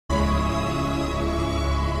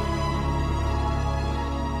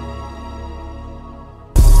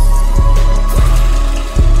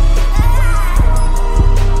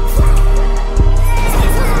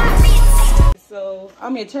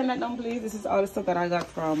Mommy, turn that down, please. This is all the stuff that I got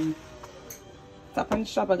from Stop and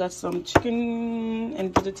Shop. I got some chicken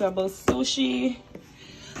and vegetable sushi.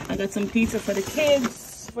 I got some pizza for the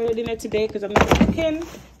kids for your dinner today because I'm not cooking.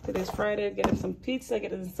 Today's Friday. Get them some pizza.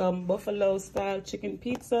 Get them some buffalo style chicken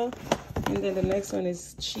pizza. And then the next one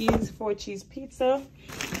is cheese, 4 cheese pizza.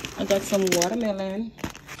 I got some watermelon.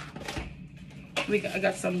 I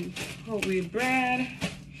got some whole wheat bread.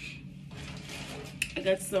 I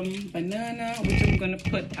got some banana, which I'm gonna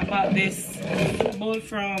put. I bought this bowl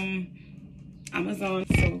from Amazon,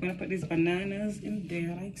 so we're gonna put these bananas in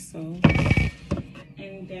there like so.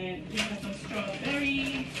 And then we got some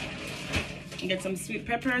strawberries. We got some sweet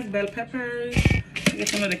peppers, bell peppers. We got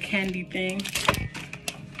some of the candy thing.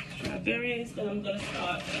 Strawberries, because I'm gonna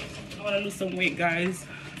start. I wanna lose some weight, guys.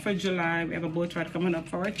 For July, we have a boat ride coming up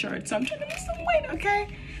for our church, so I'm trying to lose some weight, okay?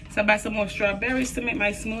 So I buy some more strawberries to make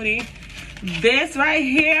my smoothie. This right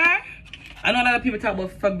here, I know a lot of people talk about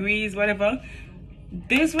Febreze, whatever.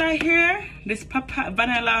 This right here, this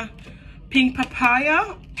vanilla pink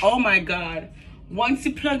papaya, oh my God. Once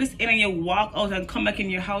you plug this in and you walk out and come back in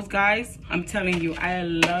your house, guys, I'm telling you, I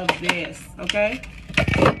love this, okay?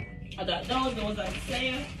 I got those on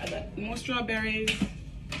sale. I got more strawberries.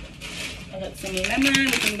 I got some lemon,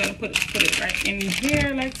 which I'm gonna put it right in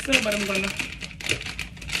here like so, but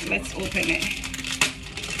let's open it.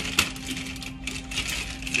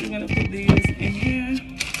 So I'm gonna put these in here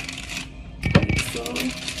like so.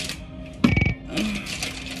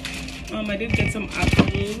 I did get some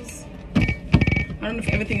apples. I don't know if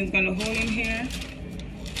everything is gonna hold in here,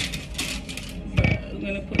 but I'm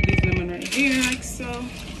gonna put this lemon right here like so.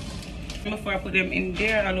 Before I put them in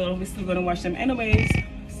there, although we're still gonna wash them anyways,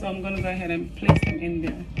 so I'm gonna go ahead and place them in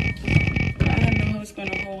there. I don't know how it's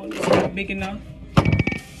gonna hold. It's not big enough.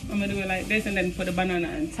 I'm gonna do it like this and then put the banana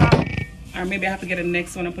on top, or maybe I have to get the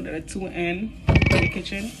next one and put it at 2 ends in the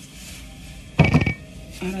kitchen.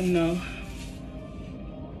 I don't know.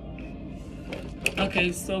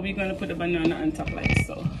 Okay, so we're gonna put the banana on top like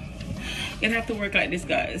so. It have to work like this,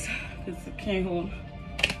 guys, because it can't hold.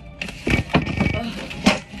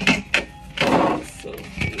 So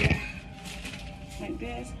yeah, like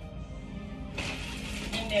this.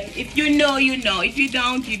 And then if you know, you know. If you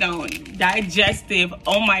don't, you don't. Digestive,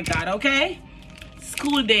 oh my God, okay?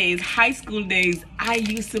 School days, high school days, I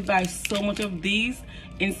used to buy so much of these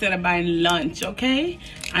instead of buying lunch, okay?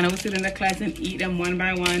 And I would sit in the class and eat them one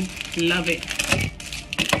by one. Love it.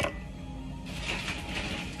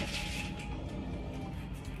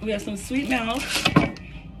 We have some sweet milk.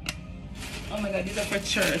 Oh my God, these are for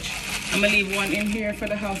church. I'm gonna leave one in here for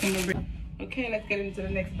the house. Okay, let's get into the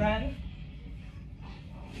next bag.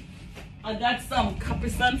 I got some Capri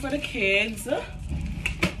Sun for the kids.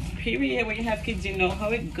 Period. When you have kids, you know how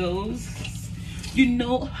it goes. You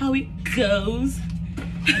know how it goes.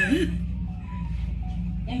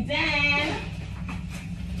 And then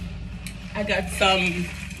I got some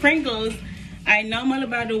Pringles. I normally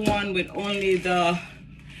buy the one with only the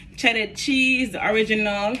cheddar cheese, the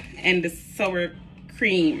original, and the sour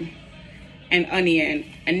cream and onion.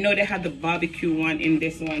 I know they have the barbecue one in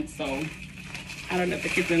this one, so I don't know if the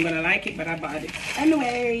kids are gonna like it, but I bought it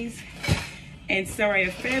anyways. And sorry,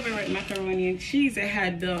 a favorite macaroni and cheese. I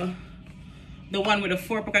had the one with the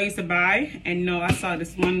 4-pack I used to buy, and no, I saw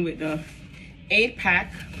this one with the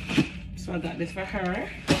 8-pack, so I got this for her.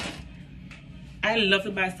 I love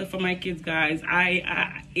to buy stuff for my kids, guys.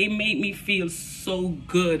 It made me feel so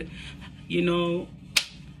good. You know,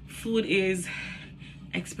 food is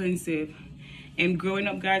expensive, and growing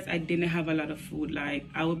up, guys, I didn't have a lot of food. Like,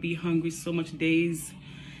 I would be hungry so much days,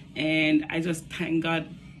 and I just thank God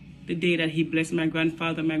the day that he blessed my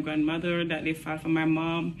grandfather, my grandmother, that they fought for my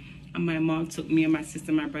mom, and my mom took me and my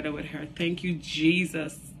sister, my brother with her. Thank you,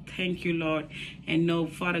 Jesus. Thank you, Lord. And no,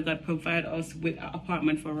 Father God, provide us with an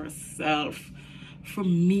apartment for ourselves. For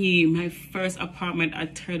me, my first apartment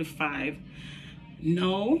at 35.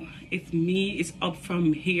 No, it's me. It's up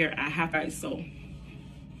from here. I have, guys, so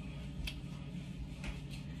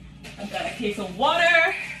I got a case of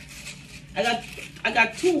water. I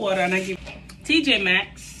got 2 water, and I give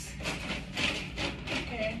TJMax.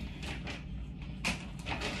 Okay.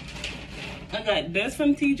 I got this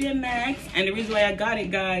from TJMax, and the reason why I got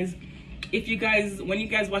it, guys, if you guys, when you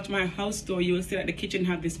guys watch my house tour, you will see that the kitchen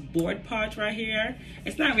have this board part right here.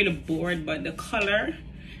 It's not really board, but the color,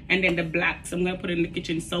 and then the black. So I'm gonna put it in the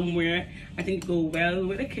kitchen somewhere. I think it go well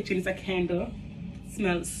with the kitchen. It's a candle. It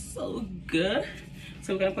smells so good.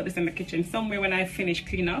 So we're gonna put this in the kitchen somewhere when I finish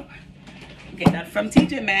clean up. Get that from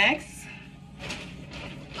TJMax.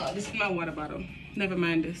 Oh, this is my water bottle. Never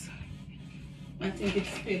mind this. I think it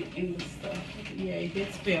spilled in the stuff. Yeah, it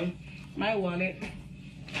did spill. My wallet.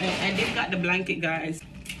 I did got the blanket, guys.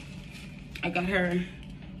 I got her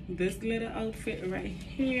this little outfit right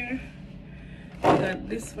here. I got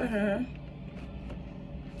this for her.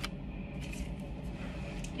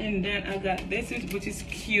 And then I got this, which is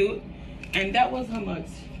cute. And that was how much?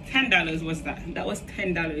 $10 was that. That was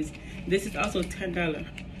 $10. This is also $10.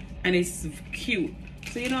 And it's cute.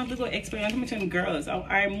 So you don't have to go experience much on girls.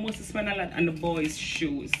 I mostly spend a lot on the boys'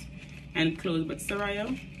 shoes and clothes. But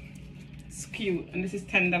Soraya, it's cute. And this is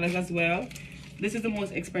 $10 as well. This is the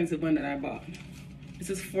most expensive one that I bought. This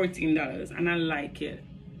is $14 and I like it.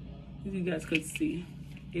 As you guys could see,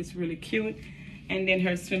 it's really cute. And then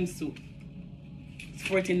her swimsuit, it's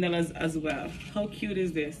 $14 as well. How cute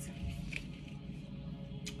is this?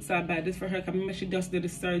 So I bought this for her. Remember, she just did the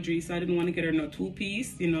surgery, so I didn't want to get her no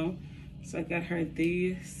two-piece, you know. So I got her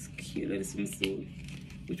this cute little swimsuit,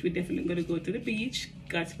 which we're definitely gonna go to the beach.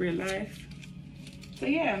 God's real life. So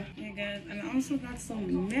yeah, hey guys, and I also got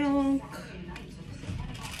some milk.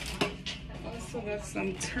 Also got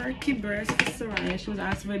some turkey breast for Soraya. She was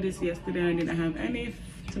asking for this yesterday and I didn't have any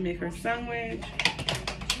to make her sandwich.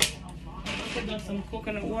 Also got some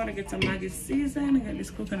coconut water, get some Maggi season. I got this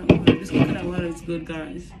coconut water. This coconut water is good,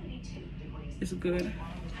 guys. It's good.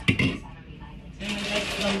 And I got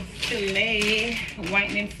some filet,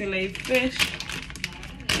 whitening filet fish.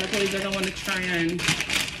 I told you guys I want to try and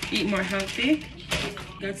eat more healthy.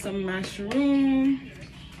 Got some mushroom.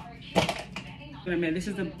 This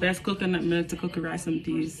is the best coconut milk to cook rice and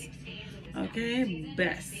peas. Okay,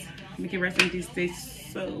 best. Making rice and peas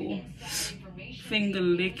taste so finger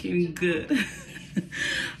licking good.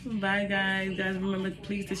 Bye guys. Remember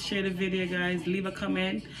please to share the video, guys. Leave a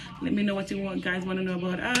comment. Let me know what you guys want to know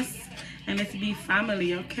about us. And let's be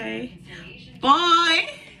family, okay? Bye.